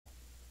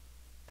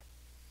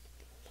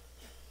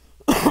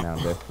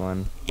now. This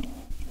one.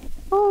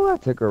 Oh,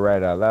 that took her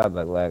right out. That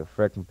looked like a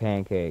freaking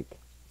pancake.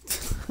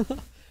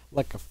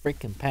 Like a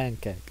freaking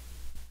pancake.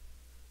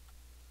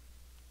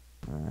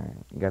 Alright,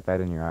 you got that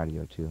in your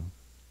audio too.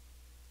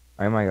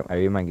 Are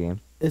you in my game?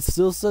 It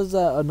still says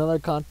that another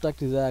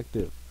contract is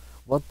active.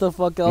 What the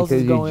fuck else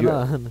Because is going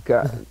on?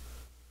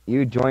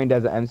 you joined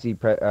as an MC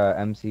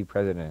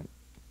president.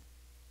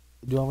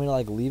 Do you want me to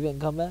like leave it and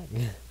come back?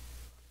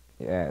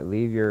 Yeah,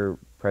 leave your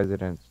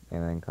presidents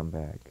and then come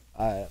back.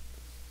 Alright.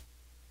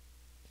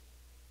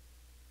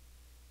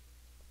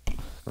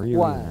 Where are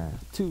you leaving at? 1,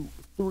 2,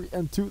 3,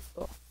 and 2,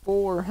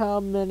 4. How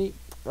many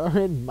are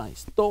in my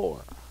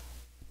store?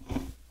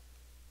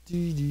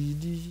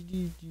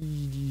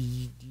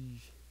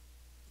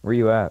 Where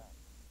you at?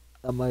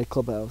 At my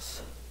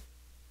clubhouse.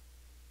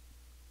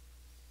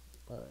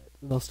 Alright,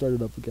 then I'll start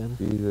it up again.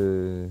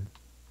 Jesus.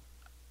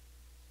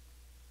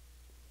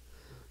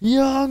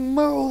 Young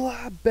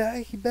Mola,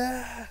 baby.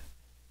 I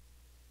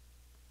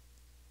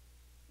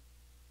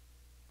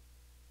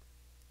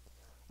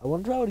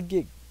wonder how I would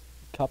get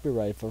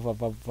copyright if I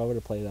were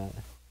to play that.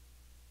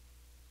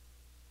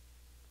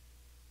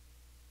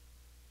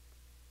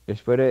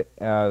 Just put it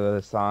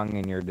the song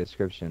in your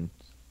description.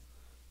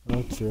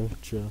 Oh,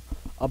 true.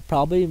 I'll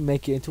probably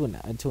make it into an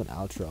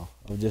outro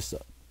of just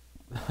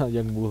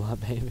Young Moolah,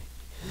 baby.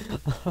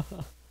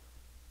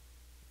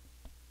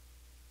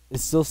 It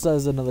still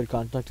says another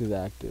contract is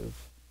active.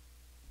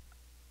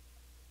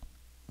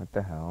 What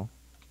the hell?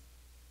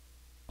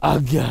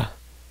 Aga.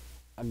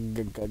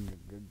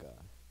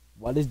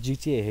 Why does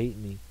GTA hate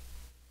me?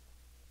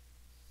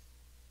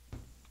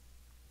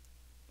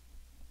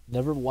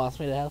 Never wants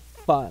me to have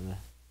fun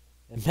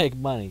and make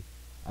money.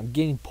 I'm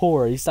getting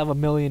poor. I used to have $1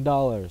 million.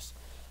 Now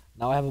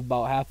I have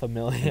about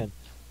 $500,000.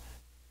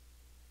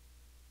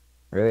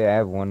 Really, I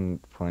have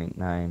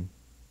 1.9.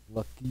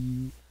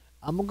 Lucky.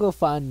 I'm gonna go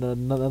find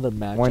another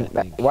match. I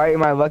think. Why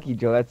am I lucky,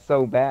 Joe? That's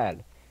so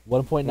bad.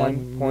 $1.9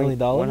 million.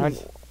 No,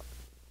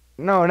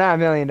 not $1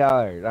 million.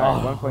 All right,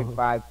 Oh.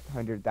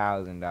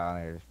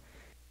 $1,500,000.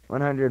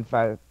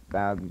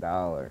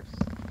 $105,000.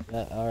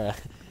 Yeah, all right.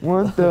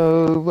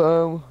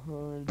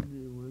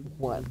 1,500.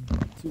 1,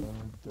 2.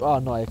 Oh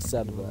no, I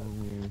accept that.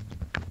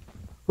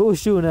 Who's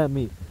shooting at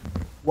me?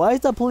 Why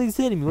is the police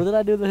hitting me? What did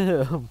I do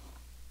to him?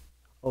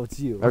 Oh, it's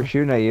you. They're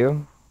shooting at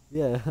you.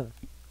 Yeah.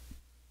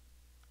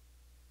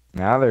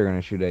 Now they're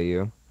gonna shoot at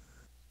you.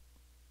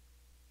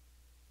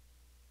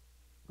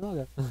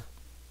 Okay.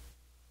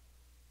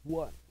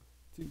 1,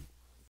 2,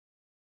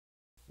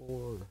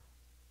 4.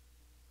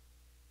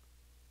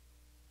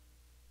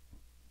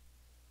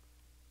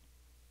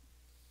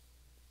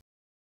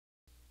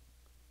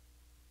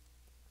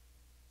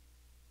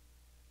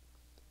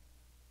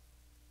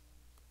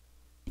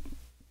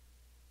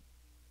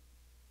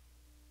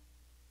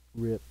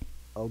 Rip.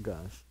 Oh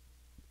gosh.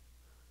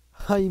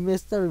 How you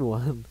missed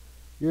everyone.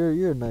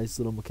 You're a nice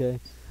little Mckay.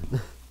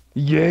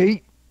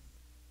 Yay!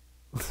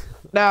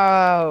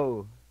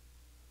 No.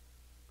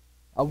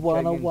 I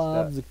want a getting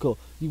stuck. whimsical.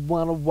 You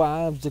want a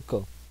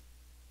whimsical.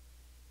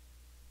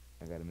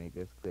 I gotta make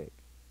this quick.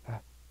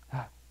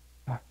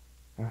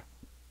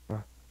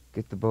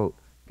 Get the boat.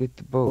 Get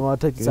the boat. I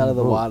want to take this Get out in of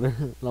the boat. water.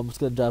 And I'm just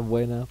gonna drive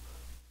away now.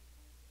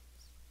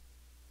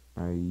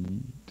 Alright.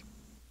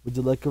 Would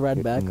you like a ride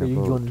Get back, in or the you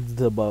boat. going into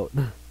the boat?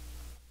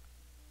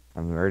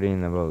 I'm already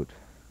in the boat.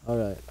 All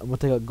right, I'm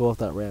gonna go off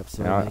that ramp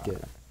so I No, make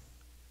it.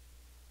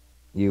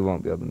 You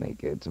won't be able to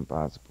make it. It's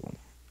impossible.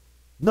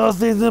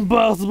 Nothing's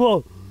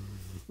impossible.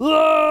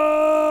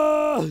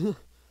 Ah! Dang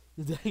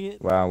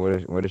it! Wow,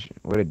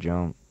 what a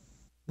jump.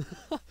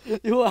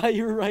 You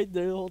were right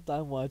there the whole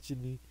time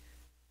watching me.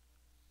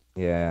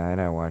 Yeah, I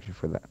didn't watch it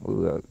for that.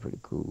 Ooh, that was pretty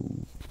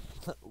cool.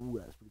 Ooh,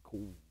 that's pretty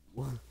cool.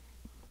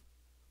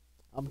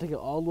 I'm taking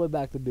all the way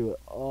back to do it.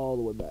 All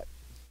the way back.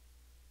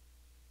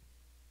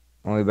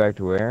 Only back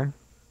to where?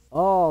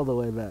 All the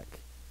way back.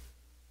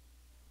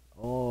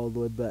 All the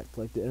way back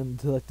to like the end,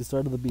 to like the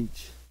start of the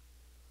beach.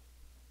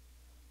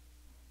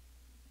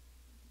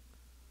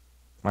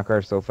 My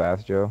car's so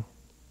fast, Joe.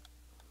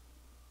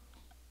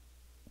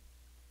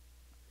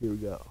 Here we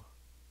go.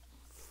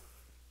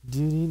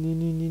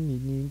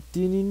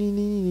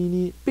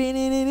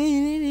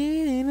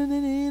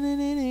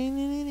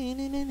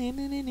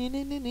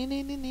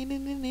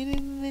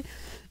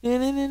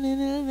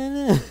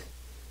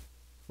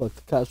 Fuck,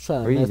 the cop's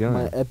trying What are to you mess with my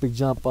doing? epic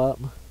jump up.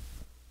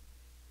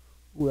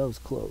 Ooh, that was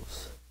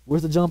close.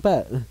 Where's the jump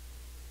at?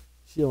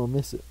 She don't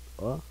miss it.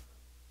 Huh?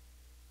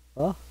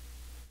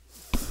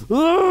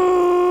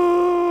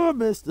 I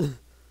missed it.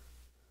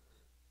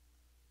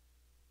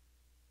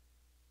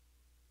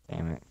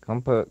 Damn it.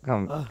 Come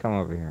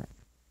over here.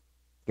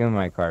 Give me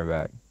my car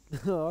back.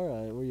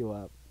 Alright, where you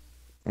at?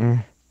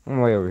 I'm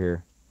way over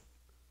here.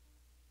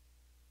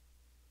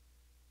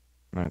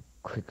 I'm gonna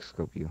quick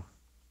scope you.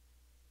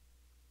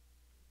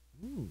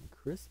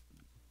 Crispy.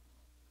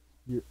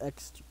 Your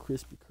extra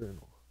crispy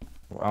kernel.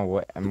 Oh,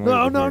 what? I'm way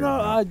No, over no, here no.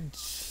 now.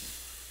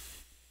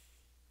 It's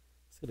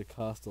gonna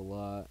cost a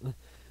lot.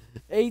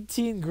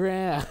 18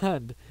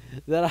 grand.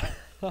 That I.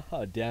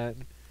 Oh, damn it.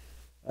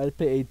 I'd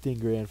pay 18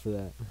 grand for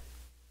that.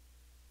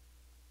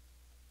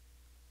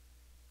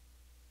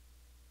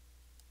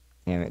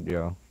 Damn it,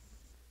 Joe.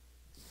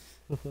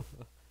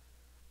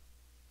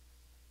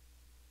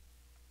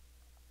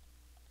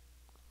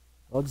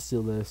 I'll just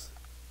steal this.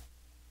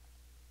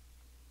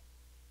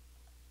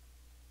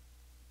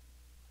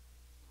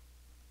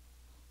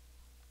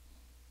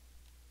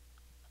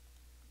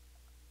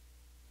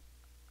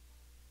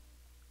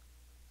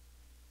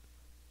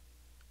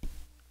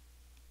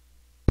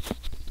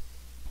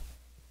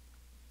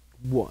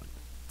 One,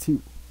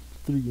 two,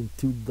 three,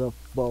 into the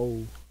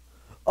four.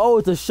 Oh,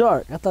 it's a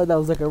shark. I thought that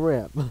was like a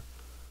ramp.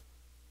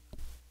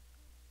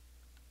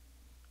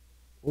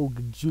 Oh,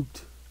 get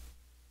juked.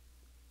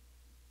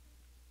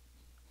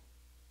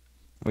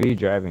 What are you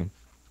driving?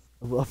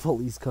 A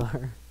police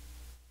car.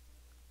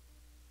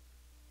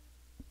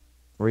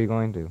 Where are you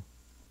going to?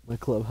 My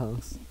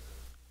clubhouse.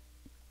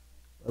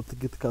 I have to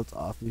get the cops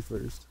off me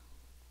first.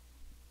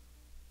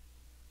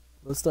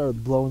 Let's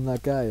start blowing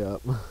that guy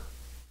up.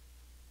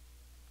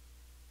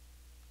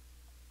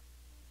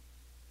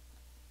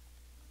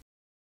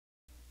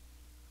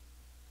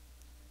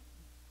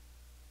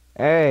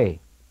 Hey!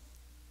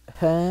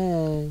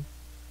 Hey.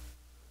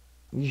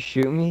 You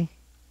shoot me?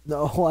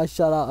 No, I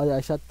shot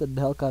the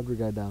helicopter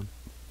guy down.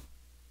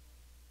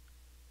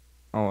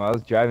 Oh, I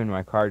was driving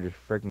my car, just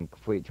freaking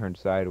complete turned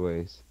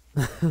sideways.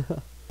 I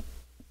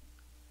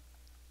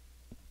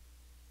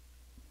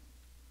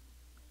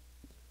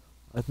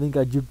think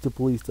I juked the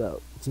police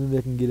out. So maybe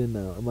I can get in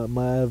now. I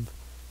might have.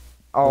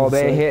 Oh,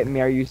 they Inside. hit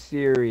me. Are you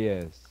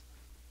serious?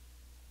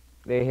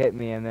 They hit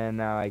me, and then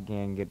now I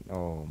can't get.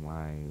 Oh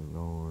my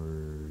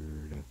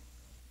lord!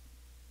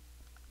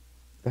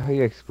 The hell are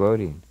you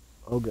exploding?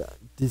 Oh god,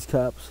 these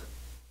cops.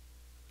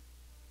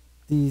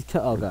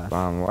 Oh gosh.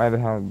 Why the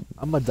hell?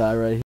 I'm gonna die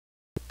right here.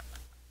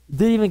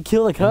 Didn't even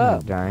kill the I'm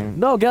cop. dying.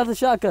 No, get out the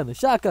shotgun.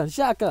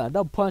 Shotgun.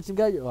 Don't punch him,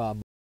 guy. Oh,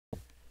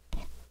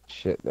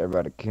 Shit, they're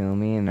about to kill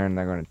me, and then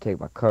they're gonna take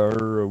my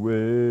car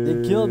away.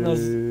 they killed us.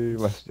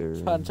 Buster.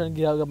 Trying to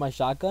get out of my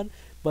shotgun,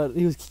 but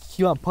he was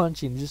keep on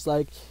punching, just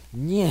like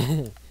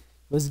yeah.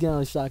 Let's get on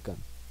the shotgun.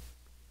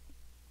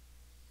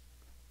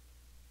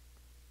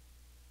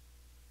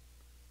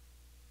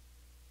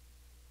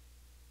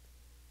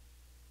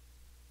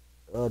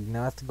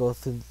 Now I have to go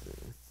through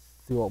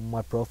all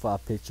my profile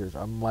pictures,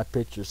 my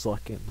pictures, so I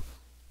can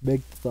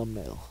make the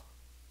thumbnail.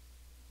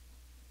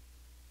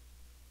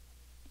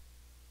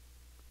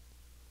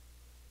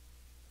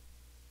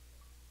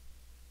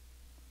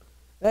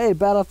 Hey,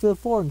 Battlefield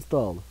 4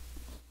 installed.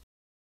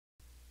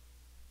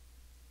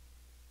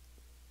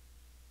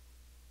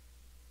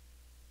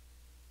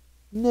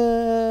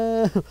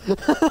 No.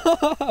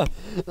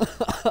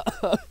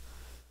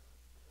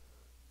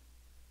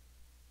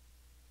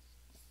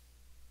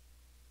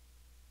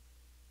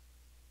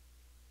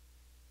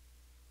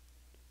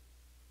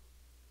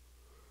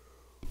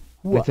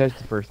 What? That's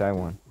the first I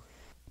won.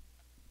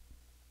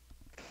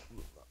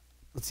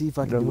 Let's see if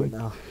I can do it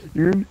now.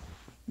 You're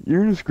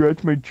gonna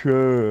scratch my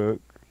truck.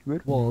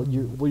 Well,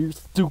 you're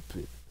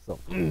stupid. So.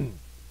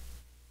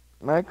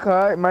 My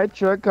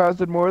truck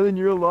costed more than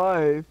your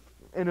life,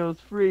 and it was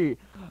free.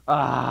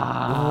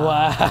 Ah!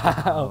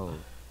 Wow!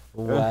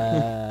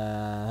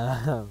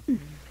 Wow!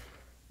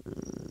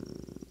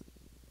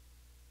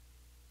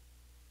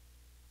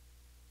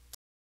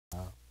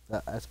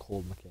 That's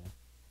cold, Mckay.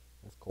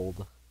 That's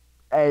cold.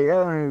 Hey, you're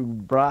the one who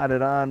brought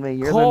it on me.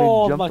 You're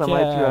Cold, the one who jumped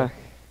on my truck.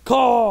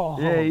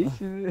 Cold! Yeah, you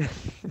should.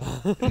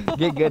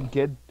 Get good,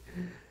 kid.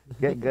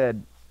 Get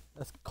good.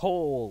 That's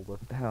cold.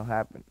 What the hell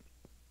happened?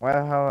 What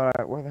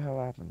the hell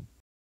happened?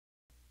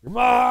 Your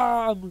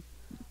mom!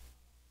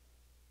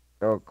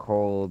 Oh,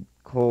 cold,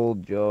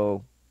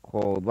 Joe,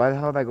 cold. Why the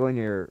hell did I go in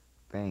your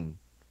thing?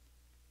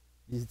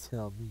 You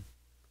tell me.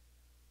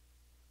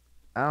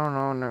 I don't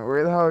know. No,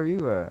 where the hell are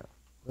you at?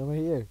 Over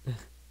here.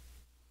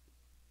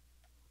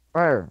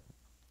 Where?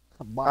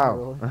 Bye,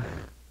 Are you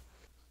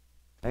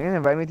gonna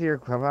invite me to your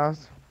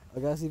clubhouse? I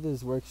gotta see if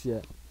this works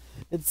yet.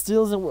 It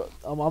still doesn't work.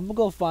 I'm gonna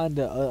go find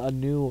a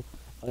new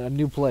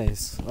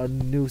place, a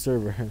new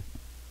server.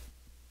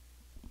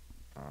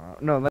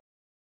 No, let me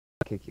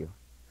kick you.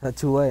 Not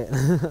too late.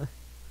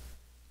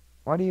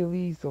 Why do you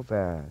leave so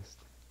fast?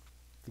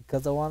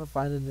 Because I want to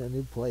find a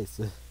new place.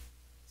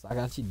 So I can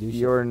actually do shit.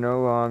 You're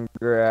no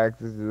longer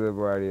access to the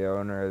party. The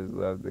owner has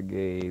left the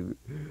game.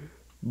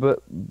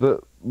 But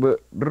what?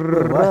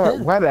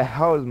 why the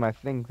hell is my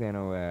thing saying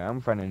away?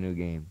 I'm finding a new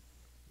game.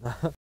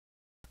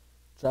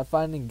 Try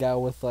finding a guy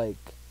with like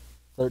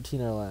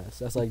 13 or less.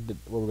 That's like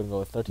what we're gonna go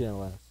with, 13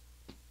 or less.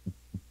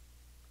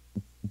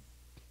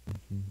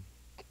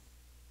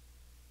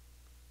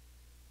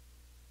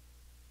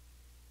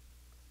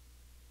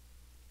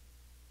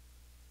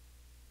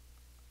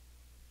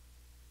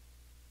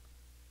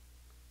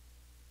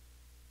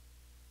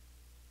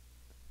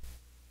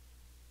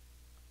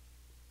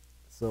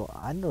 So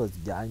I know this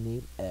guy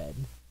named Ed.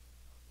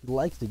 He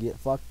likes to get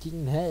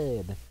fucking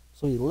head.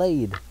 So he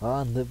laid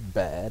on the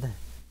bed.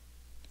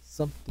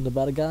 Something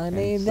about a guy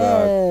named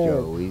Ed.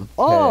 Joey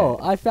Oh,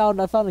 Ted. I found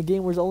a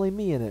game where there's only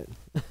me in it.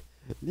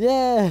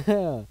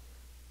 Yeah.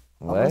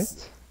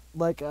 What?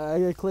 Like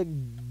I clicked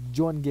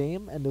join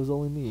game and it was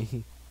only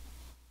me.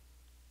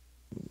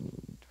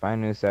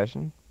 Find a new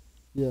session?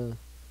 Yeah.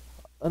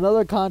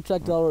 Another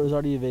contract dollar is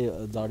already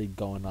it's already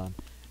going on.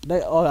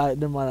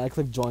 Never mind. I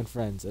clicked join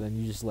friends and then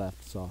you just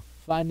left. So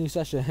find new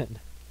session.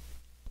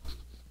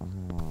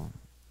 Oh.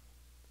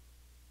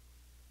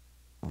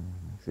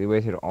 So you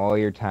wasted all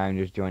your time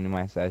just joining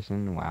my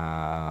session?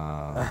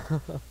 Wow.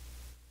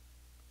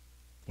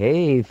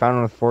 Hey,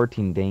 found with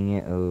 14, dang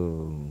it.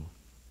 Oh.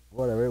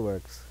 Whatever, it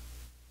works.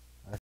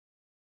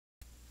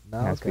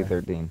 No, Has to be okay.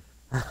 13.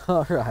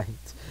 All right.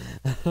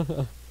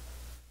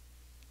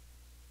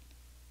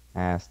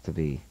 Has to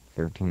be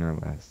 13 or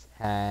less.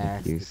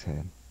 Has Like you to,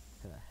 said.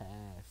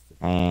 has to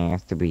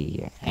Has to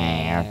be.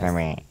 Has to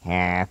be.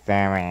 be.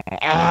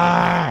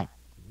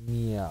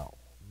 Meow,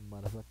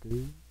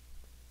 motherfucker.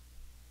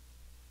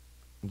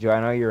 Joe,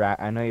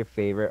 I know your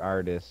favorite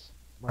artist.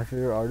 My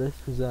favorite artist,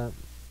 who's that?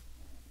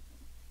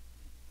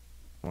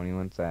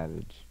 21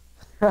 Savage.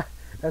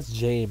 That's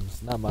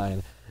James, not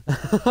mine.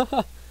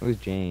 Who's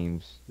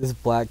James? This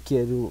black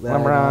kid who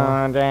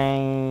LeBron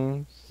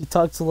James. he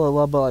talks a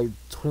lot about like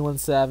 21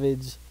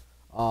 Savage.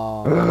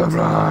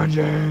 LeBron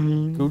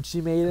James.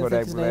 Gucci Mane, I think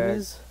Kodak his Black. name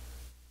is.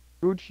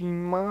 Gucci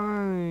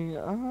Mane.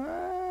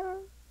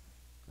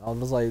 All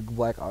those like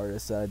black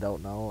artists that I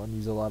don't know and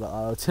use a lot of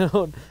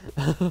auto-tune.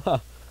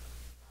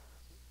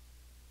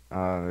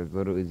 There's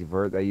Little Uzi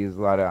Vert that use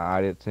a lot of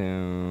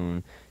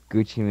auto-tune.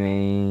 Gucci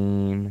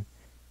Mane.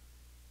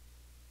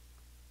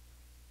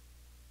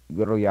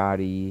 Little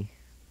Yachty.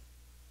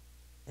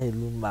 Hey,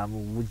 little mama,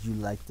 would you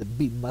like to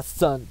be my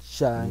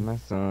sunshine? My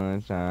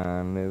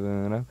sunshine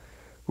living up.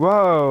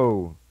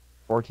 Whoa!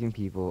 14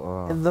 people.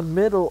 Oh. In the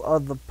middle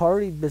of the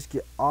party,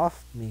 biscuit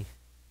off me.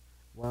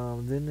 Wow,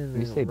 then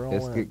You say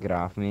biscuit, get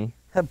off me.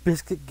 That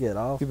biscuit, get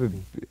off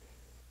me.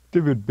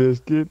 Stupid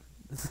biscuit.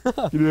 Get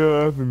off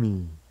of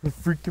me. The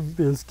freaking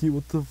biscuit,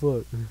 what the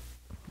fuck?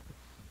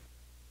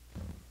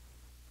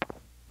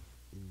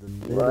 In the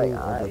middle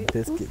of the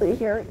biscuit. Sit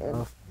here get and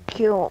off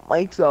kill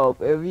myself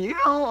if you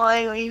don't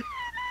like me.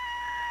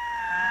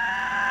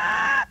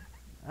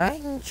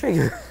 I'm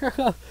triggered.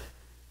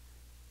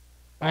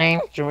 I'm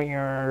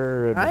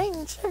triggered.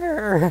 I'm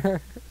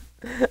triggered.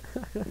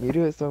 You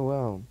do it so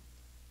well.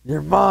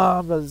 Your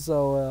mom does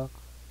so well.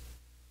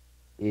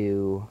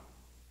 Ew.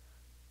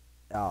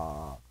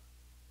 Aw.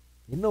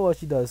 You know what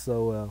she does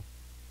so well.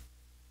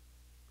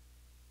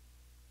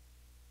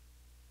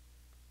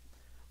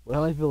 Well,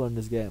 how many people are in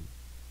this game?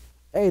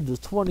 Age is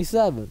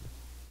 27.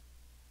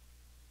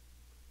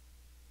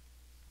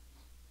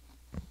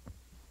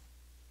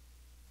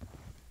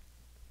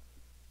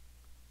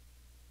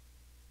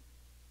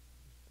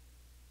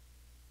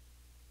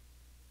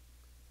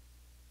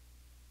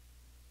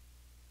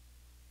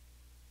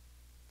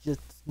 Just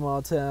a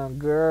small town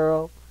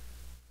girl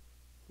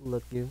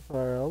looking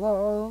for a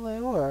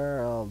lonely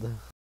world.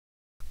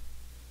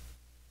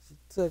 She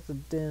took a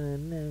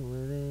dinner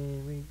with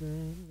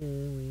everything.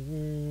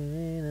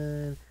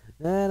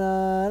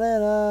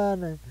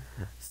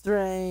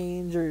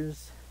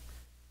 Strangers.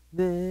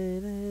 Boom.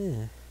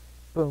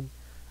 Oh,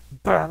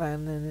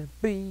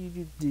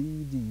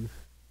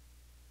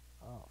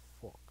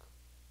 fuck.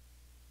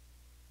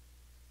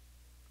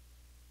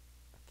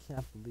 I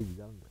can't believe you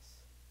done this.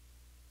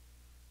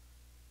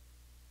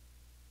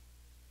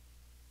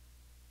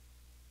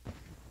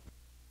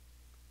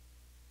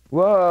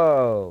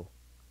 Whoa.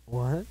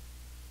 What?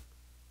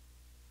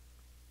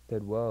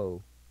 Said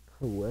whoa.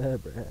 Where,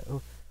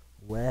 bro?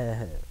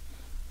 Where?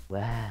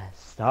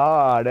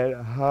 Started.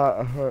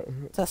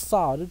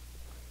 Tessa, dude.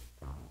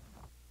 Are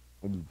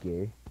you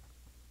gay?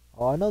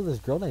 Oh, I know this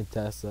girl named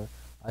Tessa.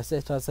 I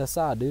say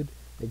Tessa, dude.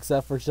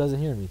 Except for she doesn't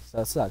hear me, so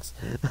that sucks.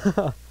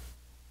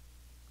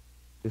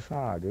 It's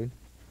hard, dude.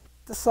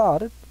 Tessa,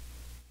 dude.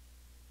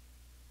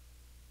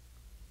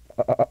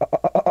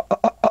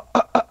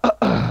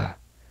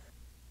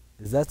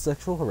 Is that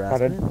sexual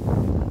harassment?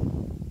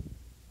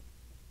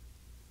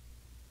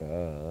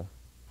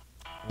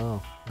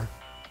 Oh.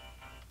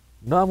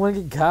 No, I'm gonna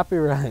get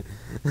copyright.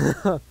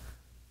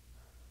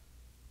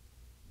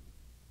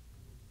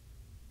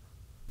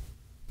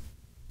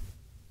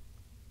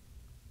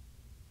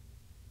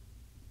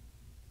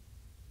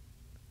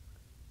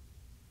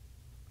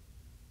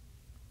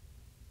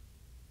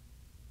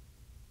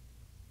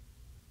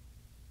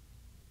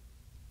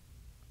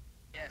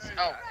 Yes.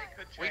 Oh,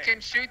 we can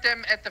shoot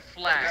them at the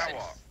flag.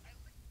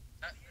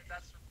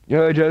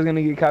 Yo, Joe's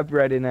gonna get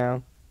copyrighted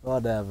now.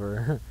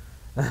 Whatever.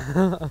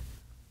 I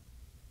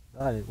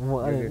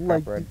didn't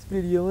like this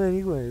video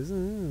anyways.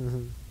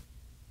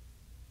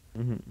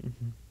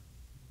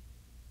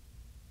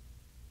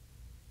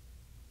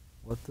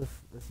 What the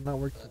it's not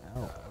working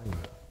out.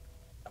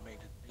 I made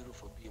this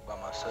beautiful beat by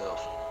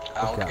myself.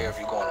 I don't care if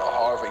you're going to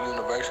Harvard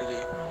University.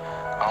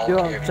 I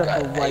don't care if you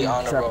got A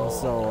on the roll.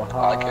 So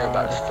All I care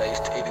about is face,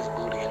 titties,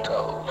 booty, and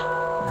toes.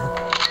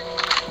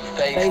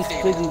 Face,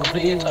 titties,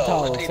 booty, and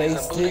toes.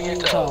 Face, titties,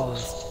 and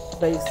toes.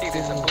 Face,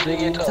 titties, and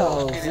booty, and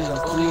toes.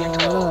 Titties, booty, and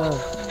toes.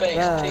 Face,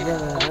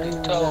 titties, booty,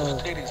 and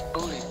toes, titties,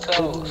 booty,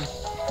 toes.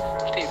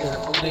 Titties and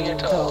booty and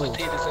toes,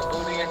 titties and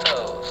booty and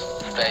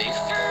toes. Face,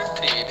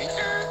 titties,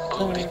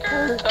 booty,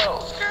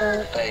 toes.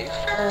 Face,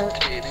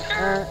 titties,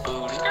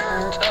 booty,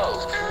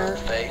 toes.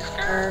 Face,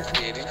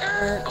 titties,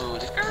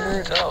 booty,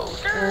 toes.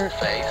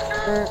 Face,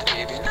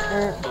 titties,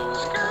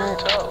 booty,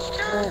 toes.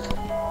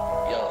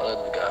 Young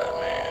ugly guy,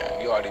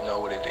 man. You already know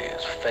what it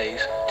is.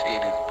 Face,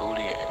 titties,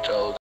 booty, and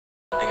toes.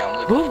 The thing I'm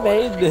looking Who for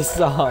made is this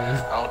female. song?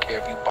 I don't care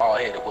if you bald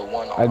headed with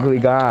one arm. Ugly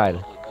God.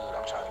 Look good.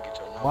 I'm trying to get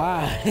your number.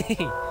 Why?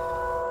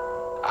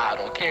 I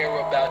don't care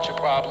about your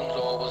problems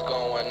or what's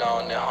going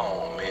on at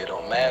home. It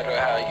don't matter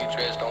how you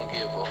dress, don't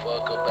give a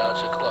fuck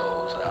about your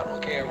clothes. I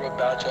don't care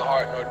about your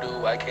heart, nor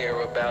do I care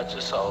about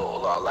your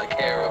soul. All I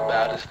care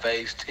about is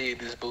face,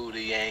 titties,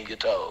 booty, and your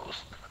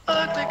toes.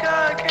 Ugly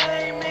guy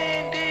came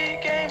in,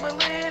 deep game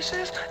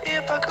malicious.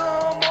 If I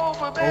come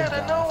over,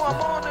 better know I'm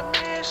on a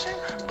mission.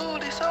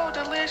 Booty so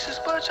delicious,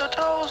 but your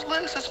toes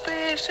look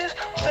suspicious.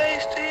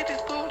 Face,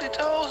 titties, booty,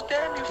 toes,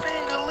 damn you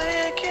finger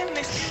licking.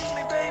 Excuse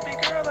me, baby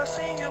girl, I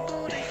seen your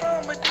booty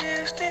from a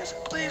distance.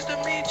 Pleased to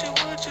meet you,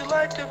 would you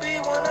like to be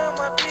one of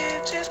my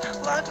bitches?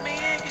 Lock me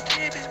in your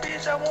titties,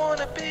 bitch, I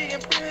wanna be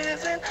in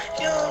prison.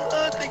 Young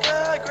ugly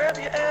guy, grab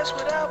your ass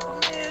without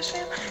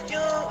permission.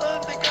 Young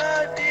ugly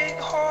guy, dig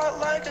hard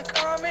like a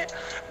comet.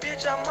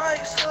 Bitch, I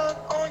might suck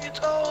on your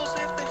toes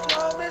if they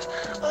flawless.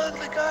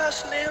 Ugly guy,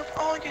 sniff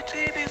on your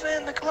titties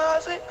in the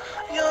closet.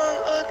 Young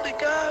ugly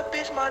guy,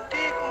 bitch, my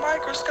dick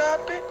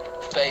microscopic.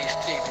 Face,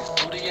 titties,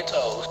 booty and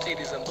toes,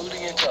 titties and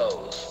booty and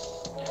toes.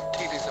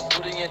 Titties and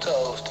booty and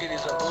toes,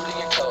 titties and booty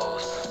and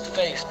toes.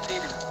 Face,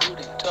 titties,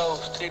 booty,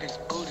 toes, titties,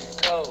 booty,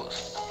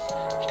 toes.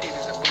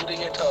 Titties and booty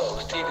and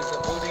toes, titties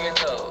and booty and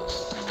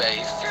toes.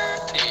 Face,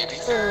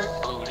 titties,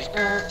 booty,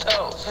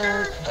 toes.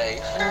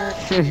 Face,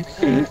 titties,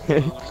 booty,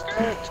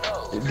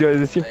 toes. Joe, is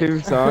this your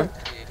favorite song?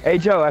 Hey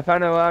Joe, I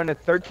found around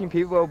 13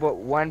 people, but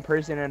 1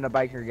 person in a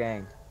biker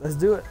gang. Let's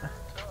do it.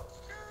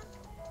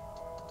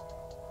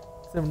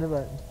 7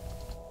 invite.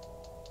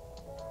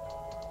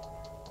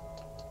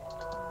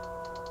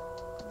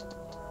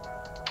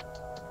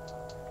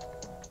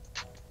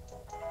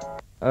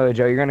 Oh,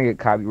 Joe, you're gonna get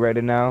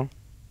copyrighted now.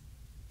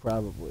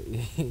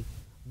 Probably.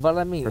 But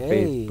I mean, For hey,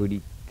 face,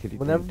 booty, titty,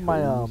 whenever booty,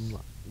 my toes.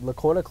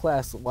 Lakota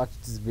class watches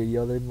this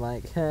video, they're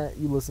like, "Heh,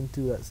 you listen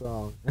to that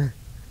song."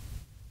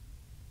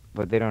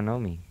 But they don't know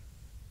me.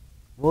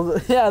 Well,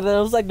 yeah, that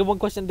was like the one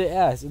question they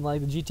asked in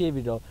like the GTA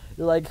video.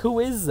 They're like, "Who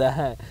is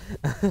that?"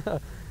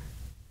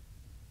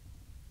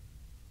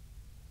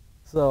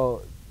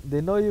 So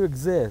they know you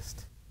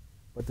exist,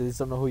 but they just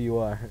don't know who you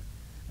are.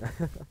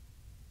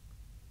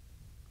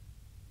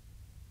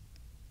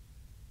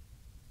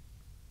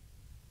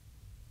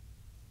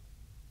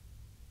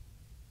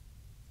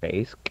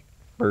 Face,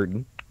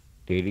 burden,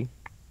 titty,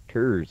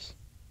 tours.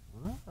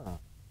 Ah,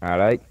 I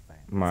like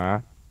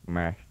my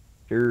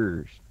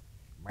masters.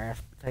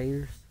 mashed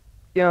potatoes.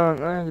 Young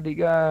ugly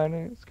guy in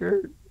a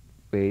skirt,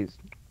 face,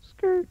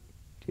 skirt,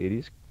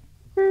 titty,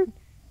 skirt,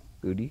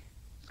 booty,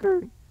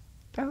 skirt,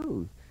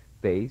 toes,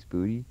 face,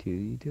 booty,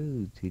 titty,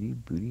 toes, titty,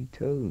 booty,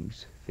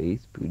 toes,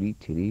 face, booty,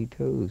 titty,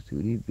 toes,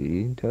 titty,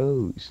 booty, and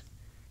toes.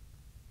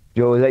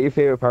 Joe, was that your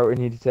favorite part when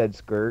he said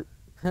skirt?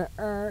 Yeah,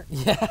 I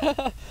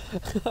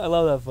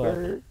love that part.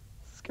 Skirt,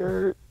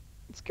 skirt,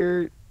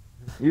 skirt.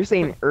 You're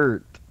saying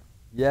ert.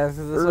 Yeah,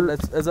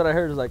 that's what I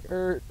heard. It's like,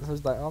 So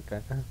it's like, okay.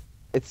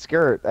 It's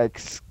skirt, like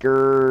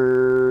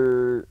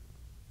skirt.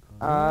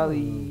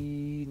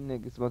 Ali,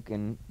 nigga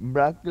smoking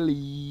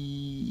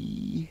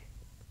broccoli.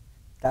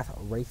 That's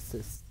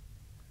racist.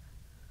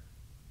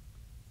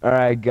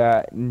 Alright,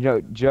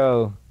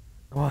 Joe,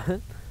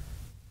 What?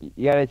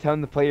 you gotta tell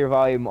him to play your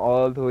volume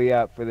all the way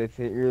up for the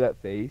hear that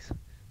face.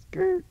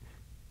 Skirt,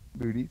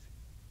 booties,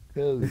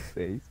 toes,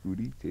 face,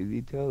 booty,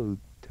 titty, toes,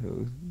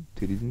 toes,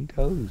 titties and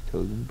toes,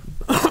 toes and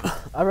booties.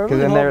 I really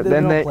then hope they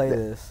then don't they- play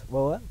this.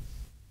 Well, what?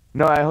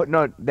 No, I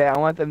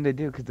want them to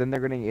do, because then they're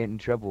gonna get in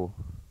trouble.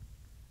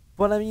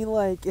 But I mean,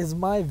 like, it's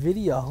my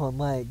video, and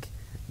like,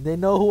 they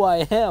know who I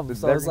am, But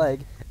so they're it's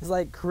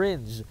like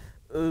cringe.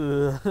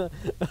 Ugh.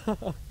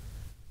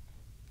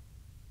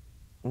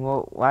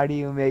 Well, why do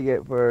you make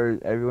it for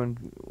everyone?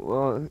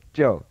 Well,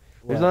 Joe,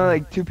 there's Yeah. only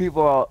like 2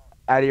 people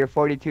out of your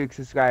 42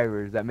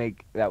 subscribers that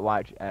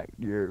watch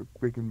your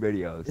freaking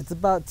videos. It's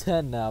about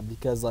 10 now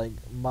because like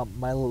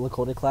my little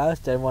Lakota class,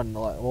 everyone,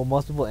 well,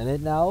 most people in it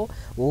now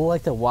will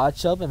like to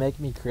watch up and make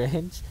me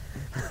cringe.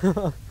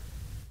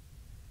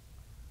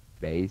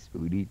 Face,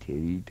 booty,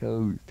 titty,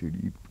 toes,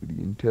 titty,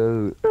 booty, and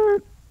toes.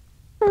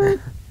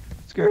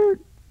 Skirt,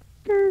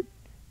 skirt,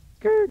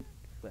 skirt,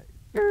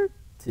 skirt,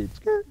 Tits,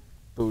 skirt,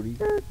 booty,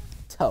 skirt,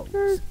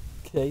 toes,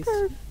 case,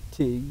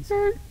 titties,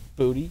 skirt,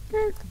 booty,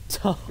 skirt,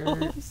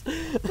 toes,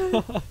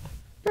 skirt,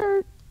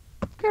 skirt,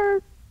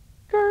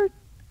 skirt,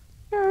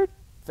 skirt,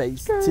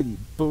 face, skirt, titty,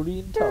 booty,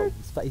 and toes,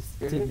 face,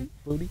 skirt, titty,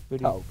 booty,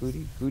 booty, toes.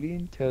 booty, booty,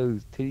 and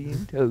toes, titty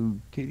and toes,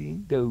 titty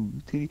and toes,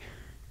 titty.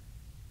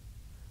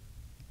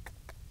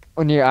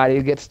 When your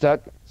audio gets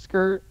stuck,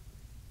 skirt,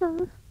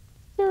 skirt,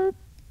 skirt,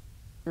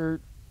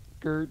 skirt,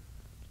 skirt,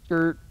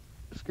 skirt,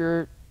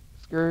 skirt,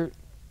 skirt,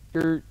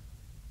 skirt,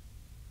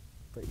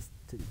 Face,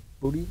 titty,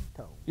 booty,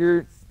 toe.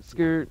 skirt,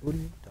 skirt.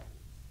 Booty, toe.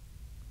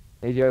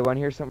 Hey Joey, want to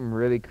hear something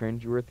really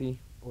cringeworthy?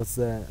 What's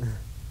that?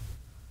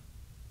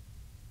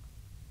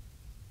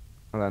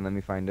 Hold on, let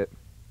me find it.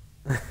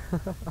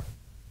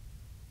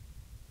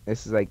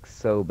 This is like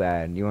so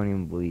bad, you won't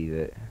even believe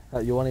it.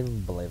 You won't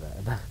even believe it.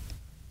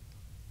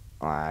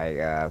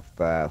 I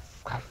got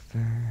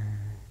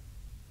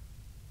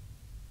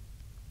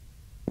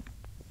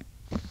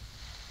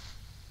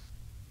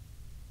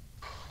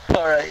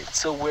Alright,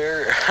 so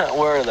where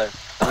are they?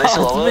 Are they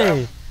still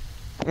over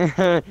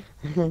there?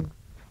 It's me.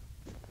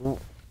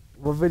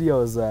 What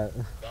video is that?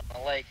 Gonna,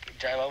 like,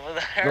 drive over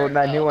there? No,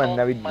 that new one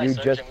that My you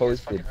search just and we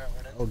just posted. fucking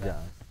run into Oh that.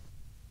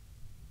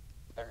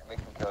 god. Make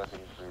some cozy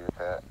with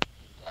that.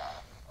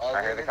 Oh,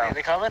 I hear they come.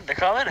 they coming? They're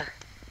coming?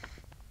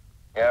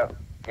 Yep.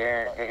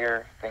 Get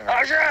your thing Oh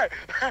ready. shit!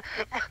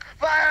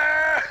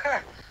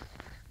 Fire!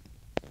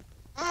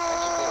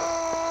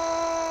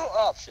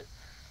 Oh shit.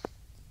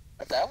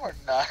 That were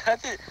not.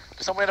 There's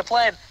somebody in a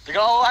plane. They're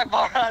gonna hold back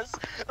for us.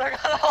 They're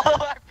gonna hold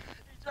back.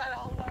 He's trying to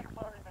hold back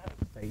for us.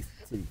 Face,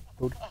 titty,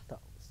 booty, toes.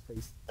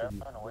 Face, titty,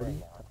 booty,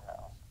 toes.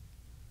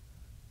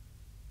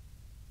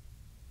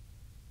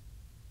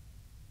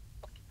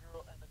 Fucking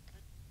girl and a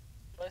good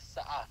choice.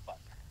 Ah, fuck.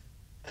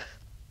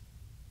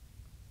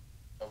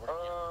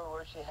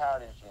 Where's she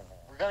howded you, man?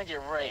 We're gonna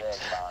get raped.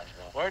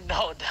 We're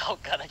no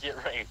doubt gonna get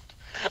raped.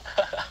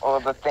 Well,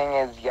 the thing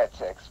is yet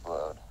to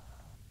explode.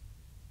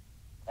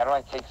 That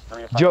only takes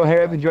 3 to 5 Joe,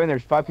 hurry up and join.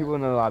 There's 5 people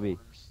in the lobby.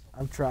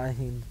 I'm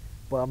trying,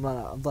 but I'm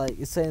not. I'm like,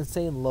 it's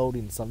saying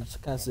loading, so I'm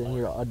just kind of sitting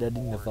here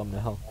editing the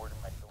thumbnail. Order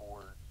my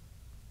doors.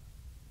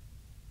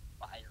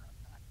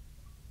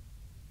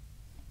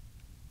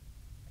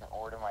 I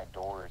order my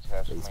doors.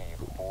 Have so many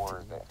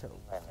whores that need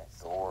my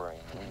door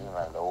and need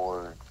my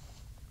lord.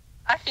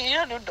 I need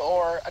a new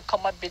door. I call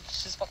my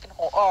bitch just fucking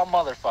whore. Oh,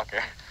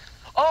 motherfucker.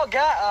 Oh,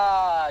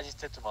 God. I just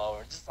tipped him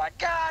over. Just like,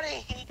 got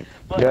it.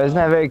 But, Joe, isn't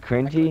that very I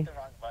clicked cringy? the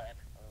wrong button.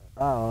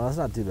 Oh, that's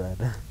not too bad.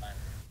 I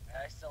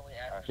accidentally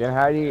added- Joe,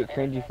 how do you get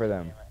cringy for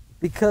them?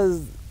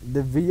 Because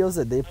the videos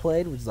that they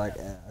played was like,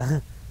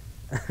 and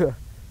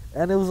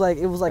it was like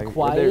Like,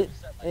 quiet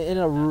in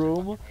a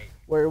room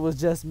where it was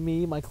just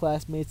me, my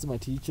classmates, and my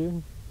teacher.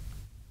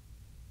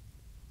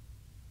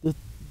 There's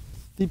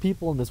 3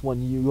 people in this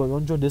one. You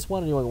want to join this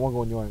one, or you want to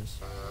go in yours?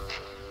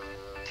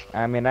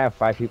 I mean, I have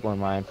 5 people in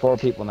mine. 4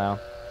 people now.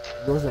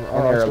 Yours are,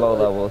 And they're low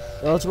levels.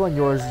 Let's go on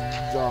yours.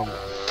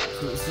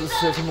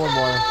 Some more.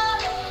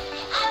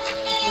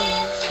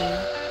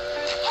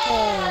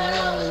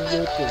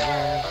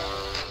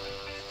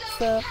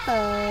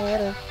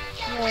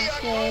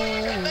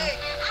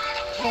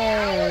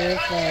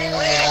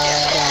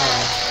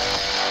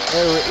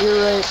 Ear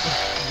rape.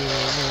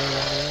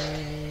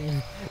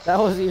 That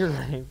was ear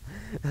rape.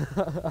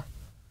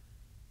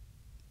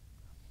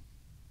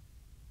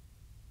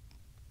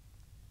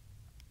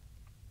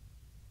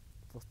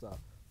 What's up?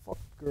 Fuck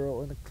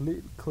girl in the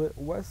clit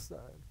west side.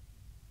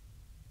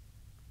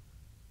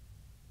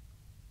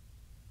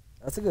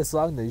 That's a good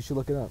song though, you should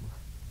look it up.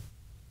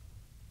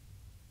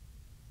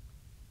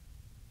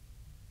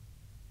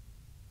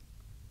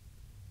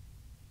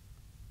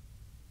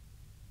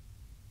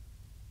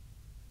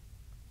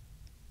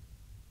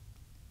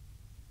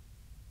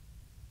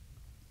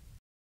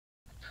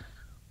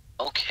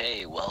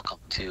 Okay, welcome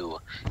to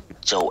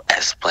Joe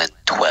Esplin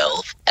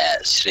 12.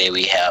 As today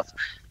we have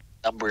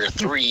number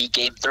 3,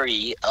 game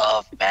 3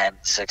 of Madden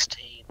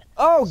 16.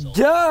 Oh So,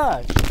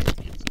 gosh!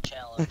 It's a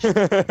challenge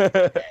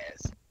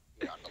as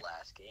you're on the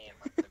last game.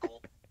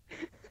 Nicole.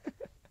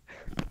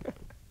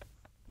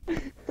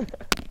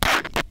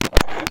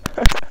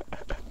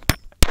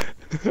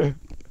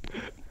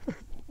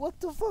 What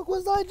the fuck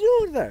was I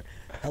doing there?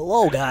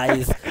 Hello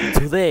guys,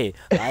 today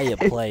I have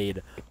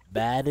played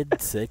Madden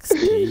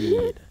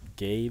 16,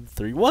 game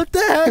 3. What the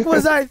heck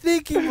was I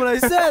thinking when I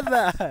said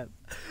that?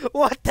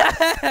 What the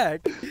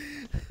heck?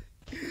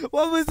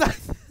 What was I?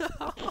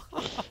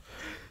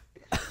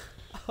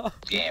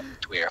 Game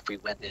where if we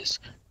win this,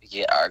 we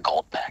get our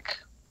gold back.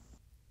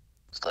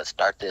 So let's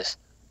start this.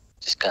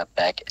 Just got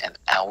back an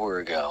hour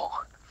ago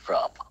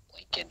from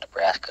Lincoln,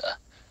 Nebraska.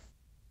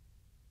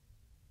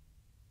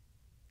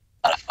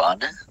 A lot of fun,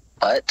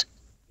 but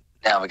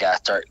now we gotta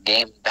start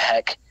game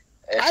back.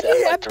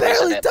 I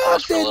barely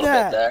talked for a in little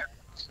that. bit there,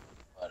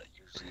 but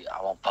usually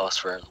I won't post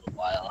for a little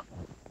while.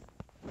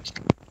 You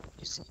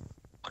see.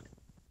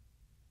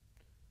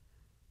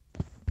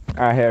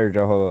 Alright, here,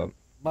 Joe, hold up.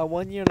 My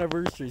 1-year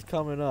anniversary is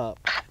coming up,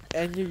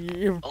 and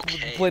you're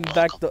Okay, playing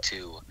back welcome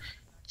to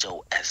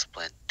Joe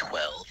Esplin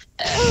 12.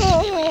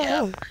 And today we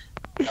have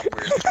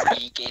number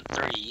 3, game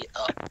 3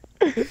 of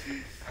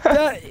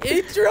That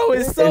intro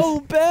is so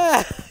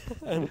bad.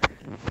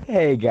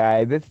 Hey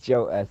guys, it's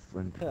Joe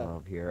Esplin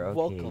 12 here. Okay,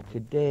 Welcome.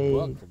 today...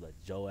 Welcome to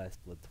Joe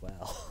Esplin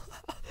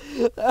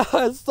 12.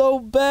 That's so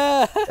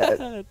bad.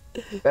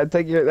 That's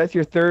like that's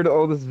your 3rd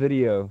oldest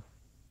video.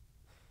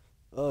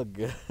 Oh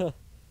god.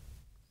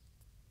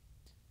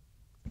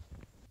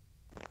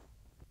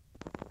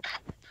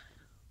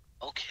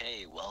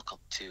 Okay, welcome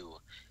to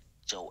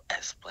Joe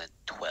Esplin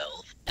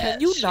 12.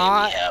 Can you Today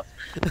not? we have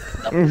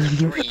number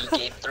 3,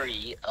 game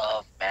 3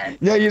 of Madden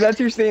No, you. That's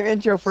your 16. same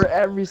intro for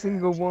every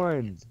single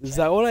one. Is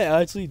that what I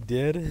actually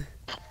did?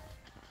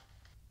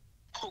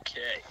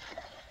 Okay,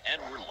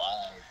 and we're live.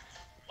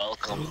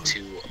 Welcome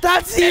to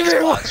That's even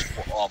Xbox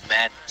for all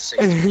Madden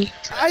 16.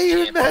 I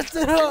even Champions messed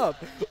it Review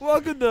up.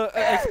 Welcome to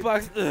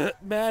Xbox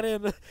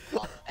Madden. on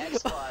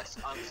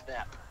Xbox on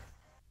Snap.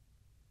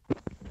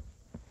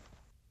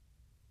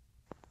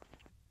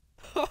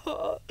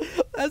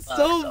 That's Xbox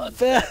so on bad.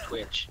 Snap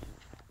Twitch.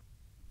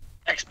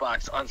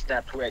 Xbox on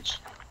Snap Twitch.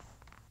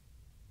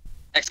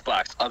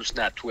 Xbox on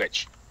Snap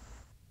Twitch.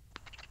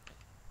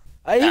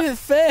 I even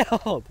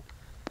failed.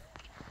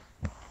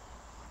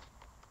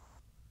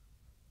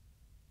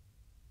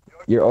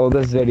 Your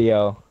oldest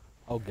video.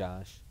 Oh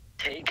gosh.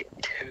 Take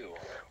 2.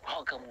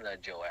 Welcome to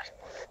Joe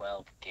Esplin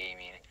 12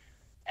 Gaming.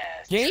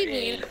 As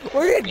Gaming? today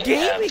Where did we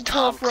gaming have come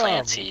Tom from?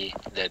 Clancy,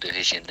 the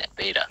Division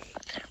Beta.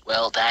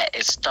 Well, that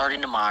is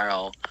starting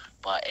tomorrow,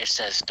 but it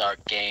says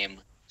start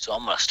game, so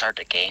I'm gonna start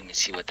the game and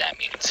see what that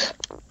means.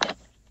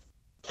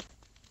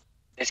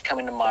 It's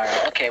coming tomorrow.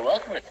 Okay,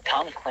 welcome to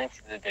Tom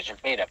Clancy, the Division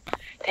Beta.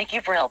 Thank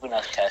you for helping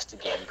us test the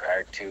game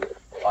prior to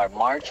our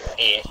March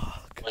 8th,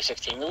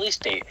 2016 release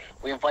date.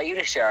 We invite you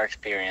to share our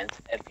experience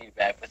and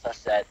feedback with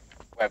us at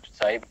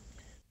website.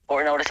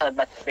 Or notice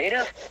about the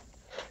beta.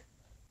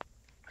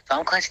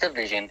 Tom Clancy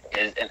Division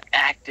is an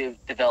active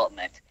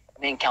development.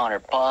 You may encounter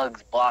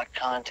bugs, blocked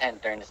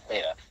content during this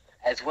beta,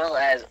 as well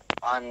as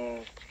on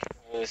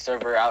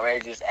server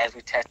outrages as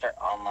we test our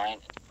online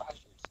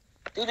exposures.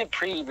 Due to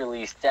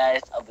pre-release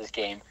status of this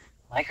game,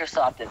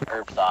 Microsoft and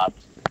Ubisoft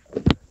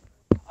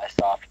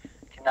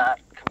cannot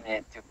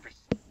commit to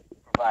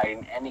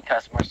providing any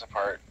customer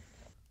support.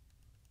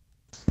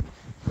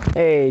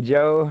 Hey,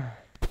 Joe.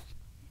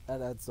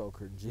 That's so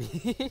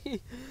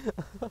cringy.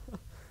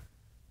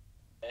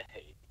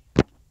 Hey,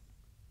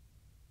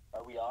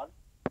 are we on?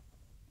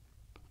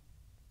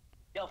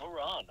 Yeah,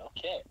 we're on.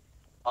 Okay.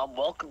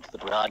 Welcome to the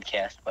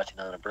broadcast. Watching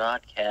on the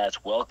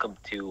broadcast. Welcome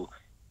to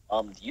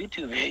the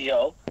YouTube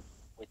video,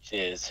 which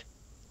is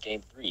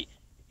game 3. If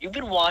you've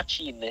been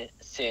watching it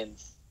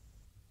since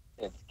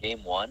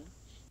game 1,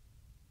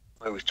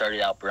 where we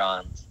started out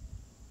bronze,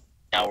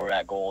 now we're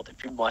at gold.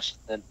 If you've watched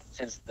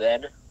since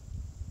then,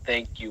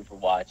 thank you for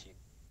watching.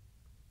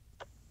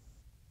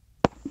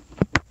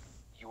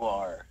 You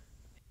are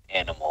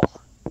an animal.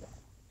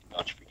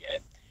 Don't you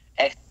forget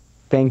it.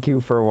 Thank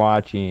you for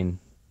watching.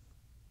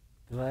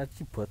 Did I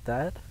actually put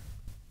that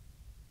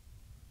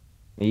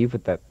You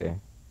put that there.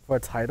 for a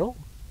title?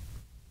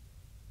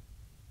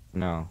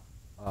 No.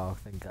 Oh,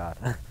 thank God.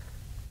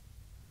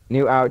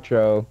 New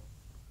outro.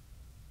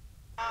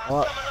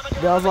 Well,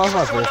 that was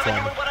my first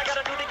one.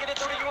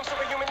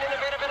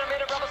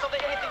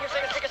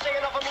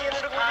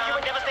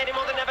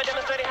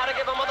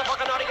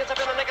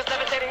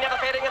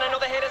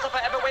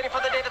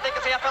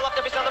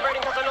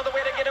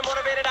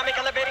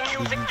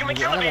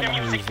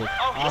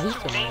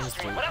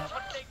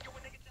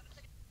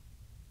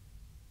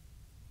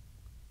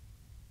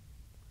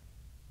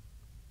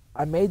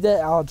 I made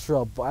that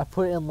outro, but I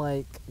put it in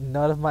like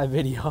none of my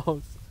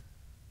videos.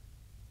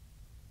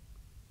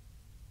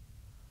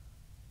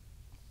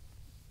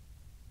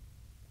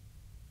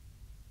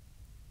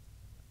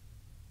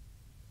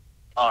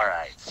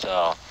 Alright,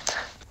 so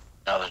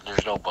no,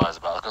 there's no buzz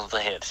about it. I was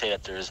going to say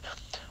that there's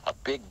a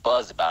big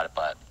buzz about it,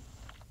 but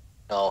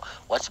no,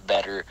 what's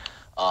better?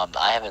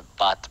 I haven't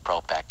bought the Pro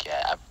Pack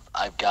yet.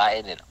 I've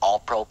gotten an All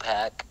Pro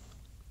Pack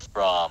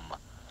from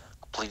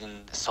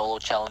completing the solo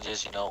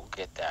challenges,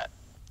 get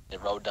the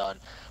road done.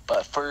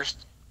 But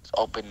first, let's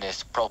open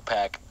this Pro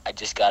Pack. I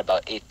just got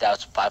about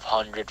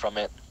 8,500 from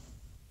it,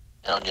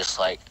 and I'm just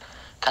like,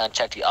 kind of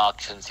check the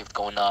auction, see what's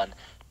going on.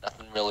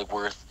 Nothing really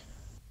worth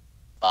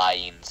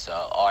buying,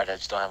 so I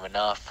just don't have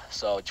enough,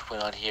 so I just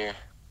went on here.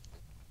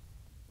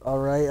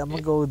 Alright, I'm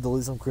gonna go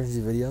delete some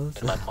cringy videos.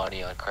 Spend my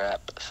money on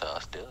crap, so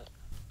let's do it.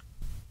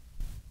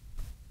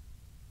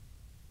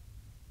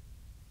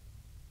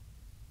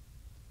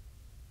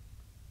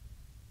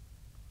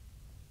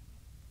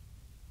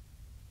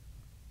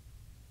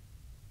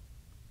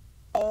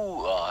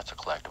 Oh, it's a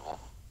collectible.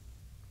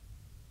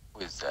 Who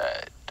is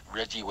that?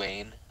 Reggie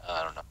Wayne?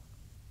 I don't know.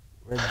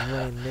 Reggie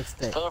Wayne It's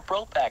mixtape. from a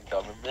Pro Pack,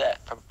 though. Remember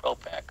that? From a Pro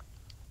Pack.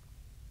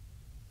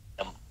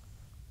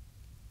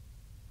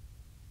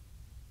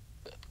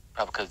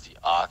 Probably because the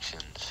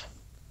auctions.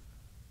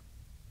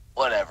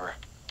 Whatever.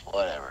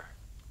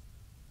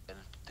 And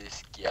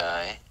this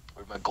guy,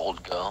 where'd my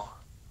gold go?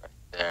 Right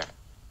there.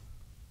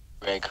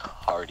 Greg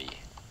Hardy.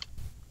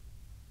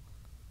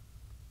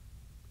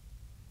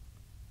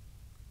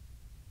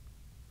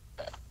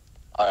 Okay.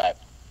 Alright.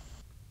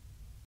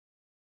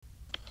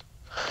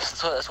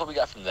 So that's what we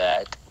got from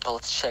that. But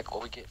let's check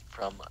what we get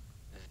from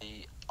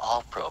the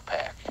All Pro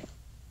Pack.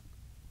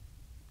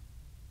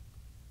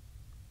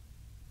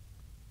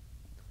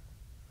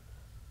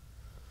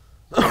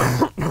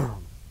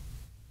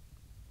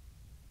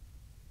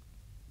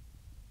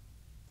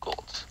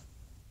 Golds.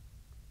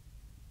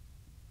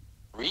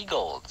 3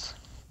 golds.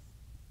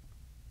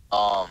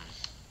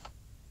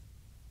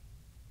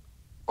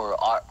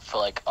 For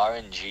like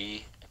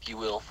RNG, if you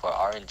will, for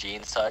RNG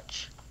and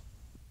such.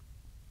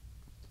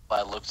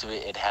 By the looks of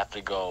it, it'd have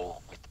to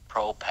go with the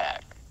Pro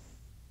Pack.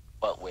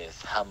 But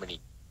with how many?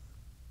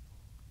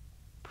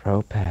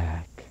 Pro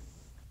Pack.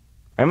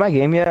 Are you in my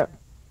game yet?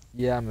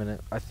 Yeah, I'm in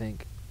it, I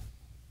think.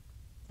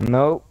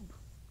 Nope.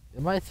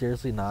 Am I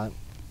seriously not?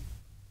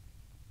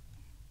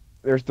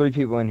 There's 3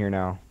 people in here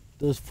now.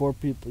 There's 4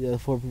 people. Yeah,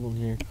 there's 4 people in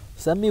here.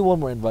 Send me one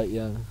more invite,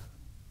 yeah.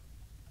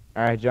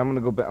 All right, Joe, I'm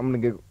gonna go. I'm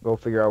gonna go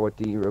figure out what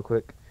to eat real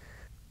quick.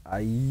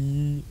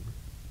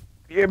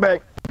 Get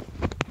back.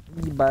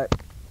 Get back.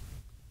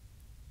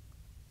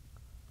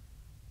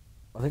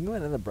 I think I'm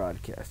gonna end the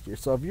broadcast here.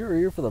 So if you're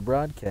here for the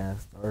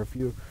broadcast, or if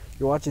you're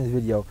watching this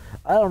video,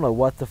 I don't know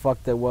what the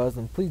fuck that was,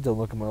 and please don't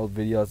look at my old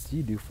videos. If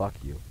you do, fuck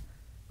you.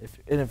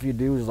 If you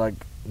do, just like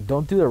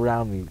don't do it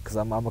around me, cause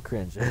I'm a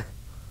cringe.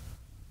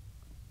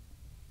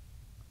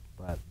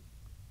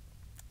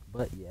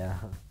 But yeah,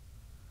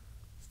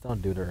 just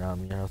don't do it around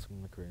me, or else I'm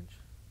gonna cringe.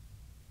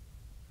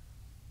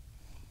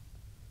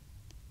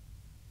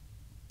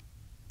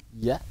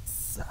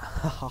 Yes.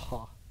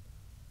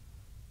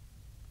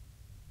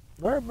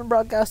 Alright,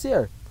 broadcast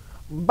here.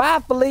 Bye,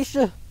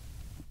 Felicia.